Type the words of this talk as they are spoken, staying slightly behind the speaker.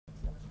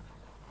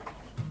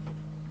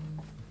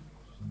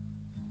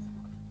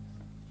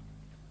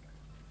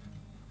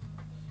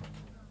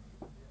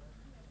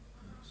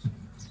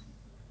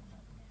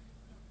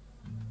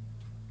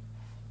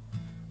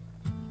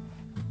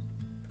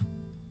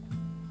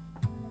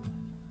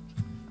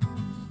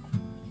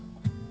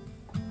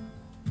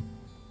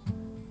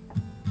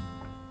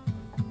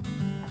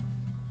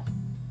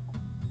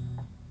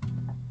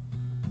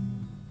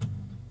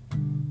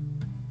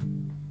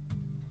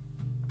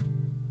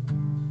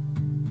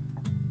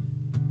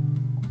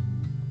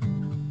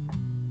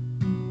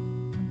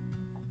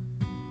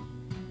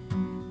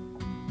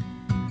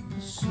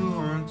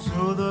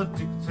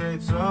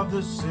streets of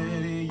the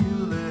city you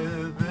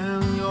live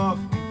in. Your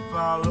feet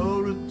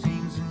follow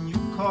routines and you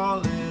call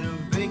it a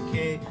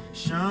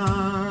vacation.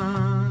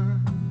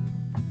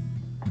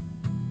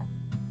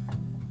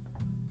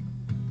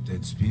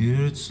 Dead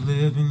spirits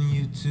live in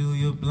you till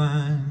you're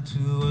blind to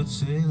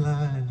what's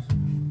alive.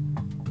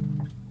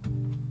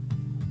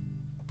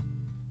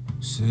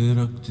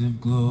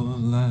 Seductive glow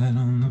of light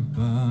on the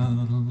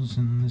bottles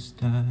in this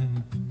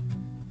dive.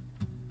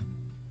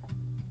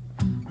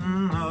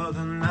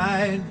 Another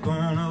night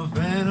gonna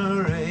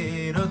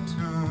venerate a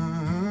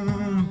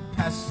tomb,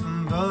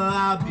 passing the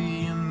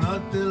lobby in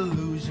a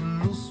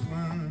delusional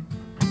swoon.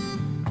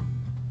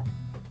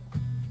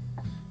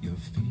 Your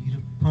feet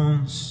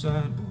upon the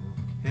sidewalk,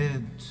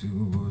 head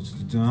towards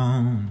the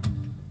dawn.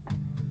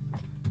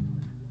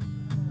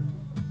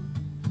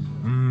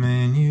 A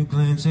man you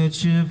glance at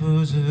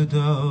shivers, a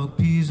dog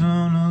pees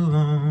on a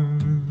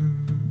lawn.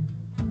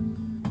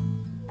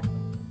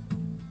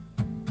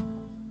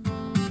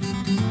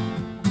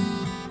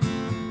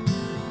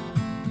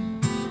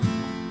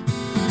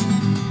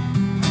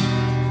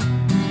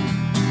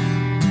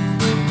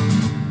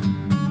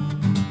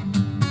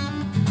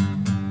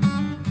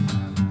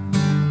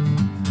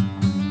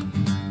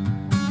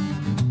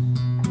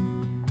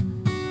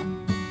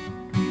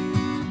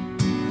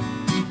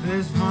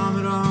 There's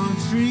vomit on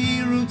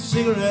tree roots,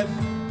 cigarette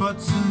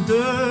butts and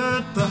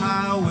dirt. The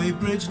highway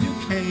bridge, new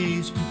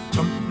cage,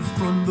 jumpers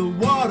from the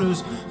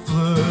waters.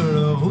 Flirt,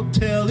 a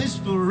hotel is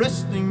for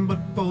resting, but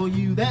for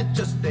you that's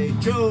just a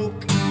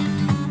joke.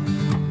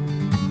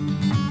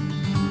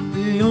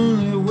 The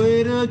only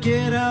way to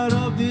get out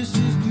of this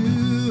is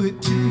do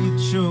it till you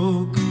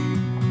choke.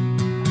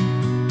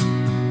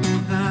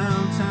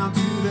 Downtown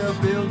to the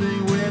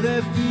building where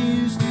they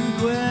used to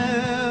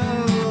dwell.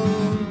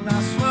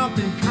 Now swamped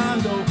in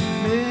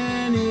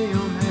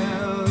condominium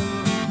hell.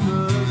 The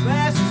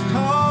glass is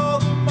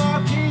cold, the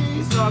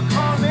marquees are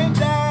coming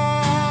down.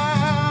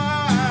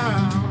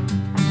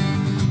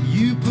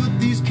 You put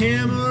these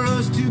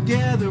cameras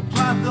together,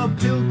 plot the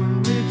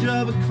pilgrimage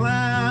of a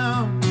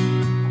clown.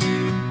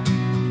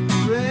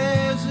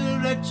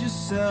 Resurrect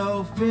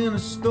yourself in a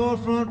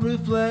storefront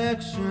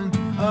reflection,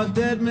 a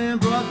dead man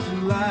brought to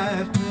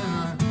life in a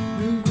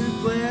new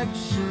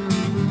reflection.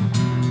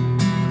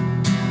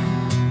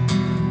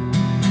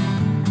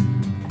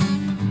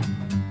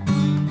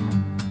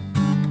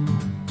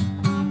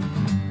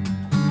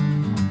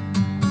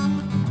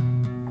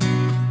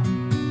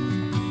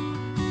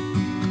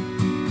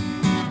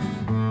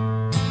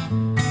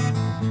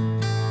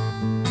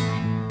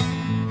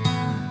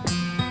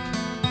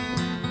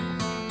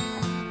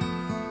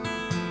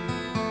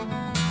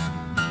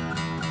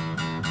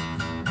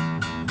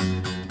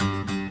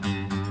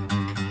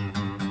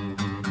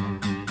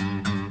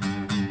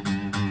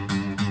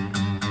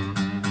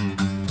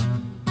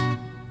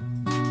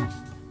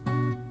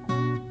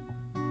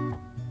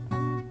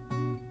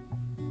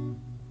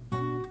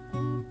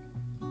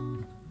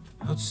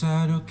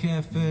 Outside a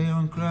cafe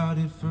on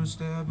crowded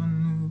First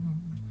Avenue,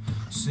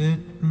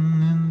 sitting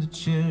in the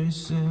cherry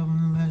cell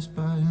when last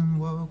by and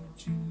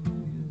walked you.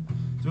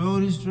 Your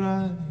throat is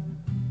dry,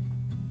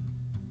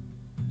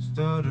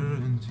 stutter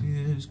and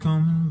tears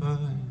coming by.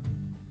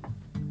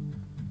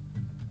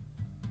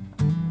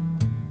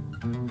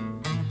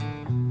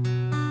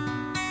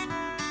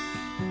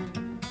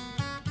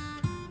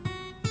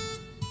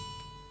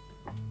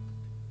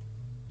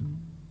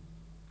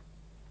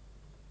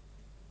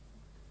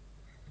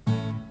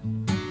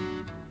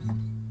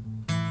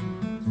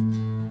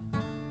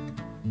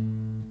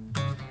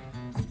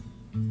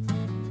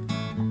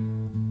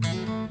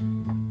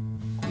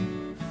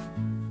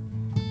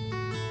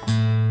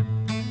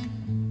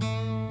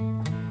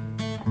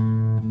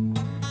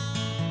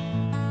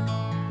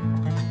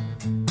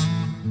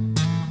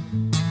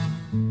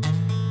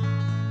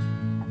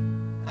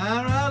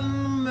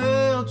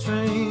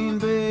 Train,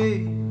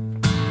 babe,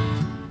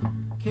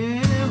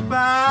 can't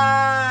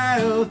buy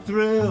a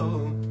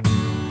thrill,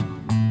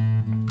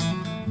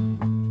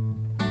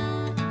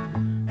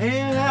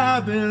 and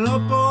I've been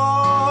up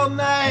all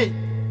night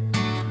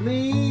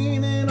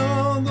leaning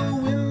on the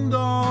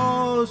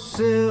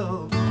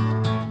windowsill.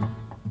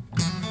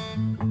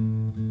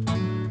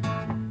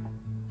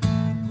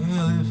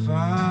 Well, if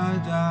I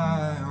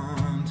die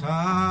on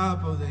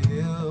top of the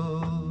hill,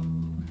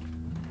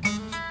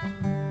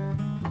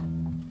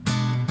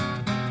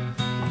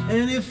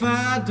 and if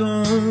I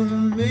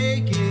don't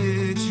make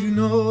it, you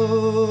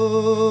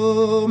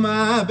know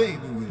my baby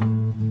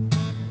will.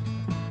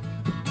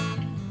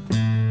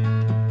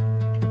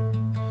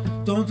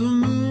 Don't the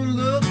moon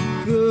look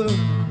good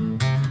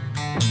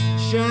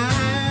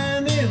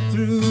shining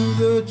through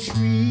the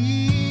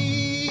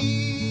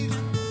trees?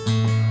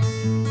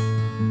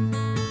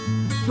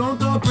 Don't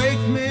the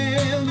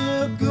brakeman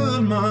look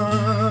good,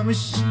 Mama?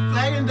 She's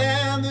flagging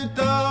down the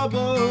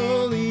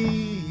double E's.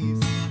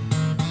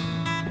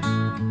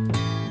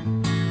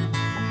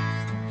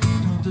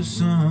 The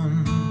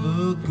sun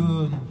look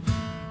good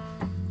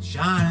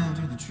shining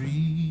through the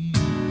trees.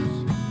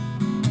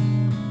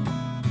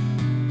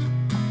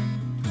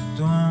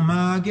 Don't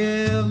my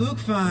gal better look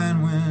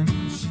fine when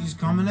she's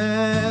coming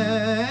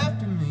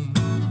after me.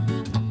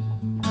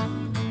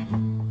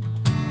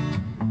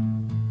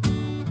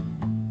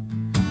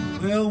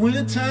 Well,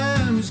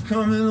 wintertime is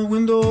coming, the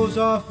windows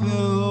are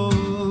filled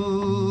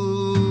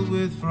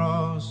with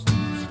frost.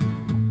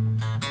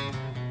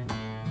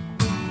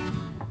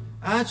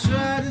 I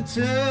tried to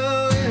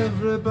tell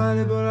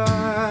everybody, but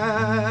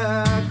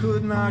I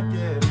could not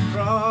get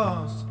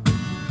across.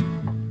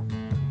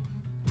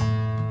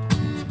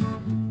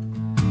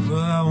 Well,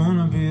 I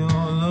wanna be your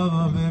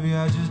lover, baby,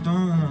 I just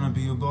don't wanna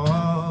be your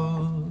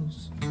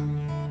boss.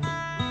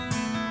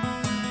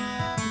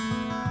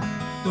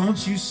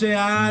 Don't you say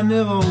I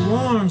never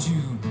warned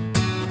you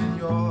when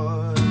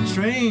your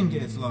train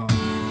gets lost.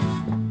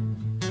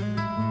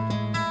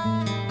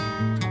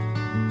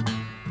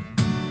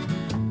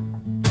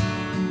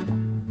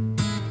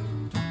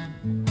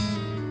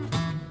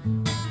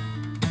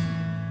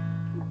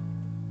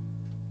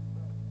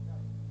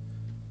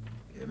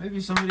 Yeah, maybe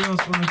somebody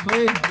else wanna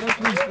play? Yeah,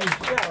 please.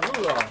 Ja,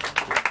 doe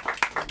dat.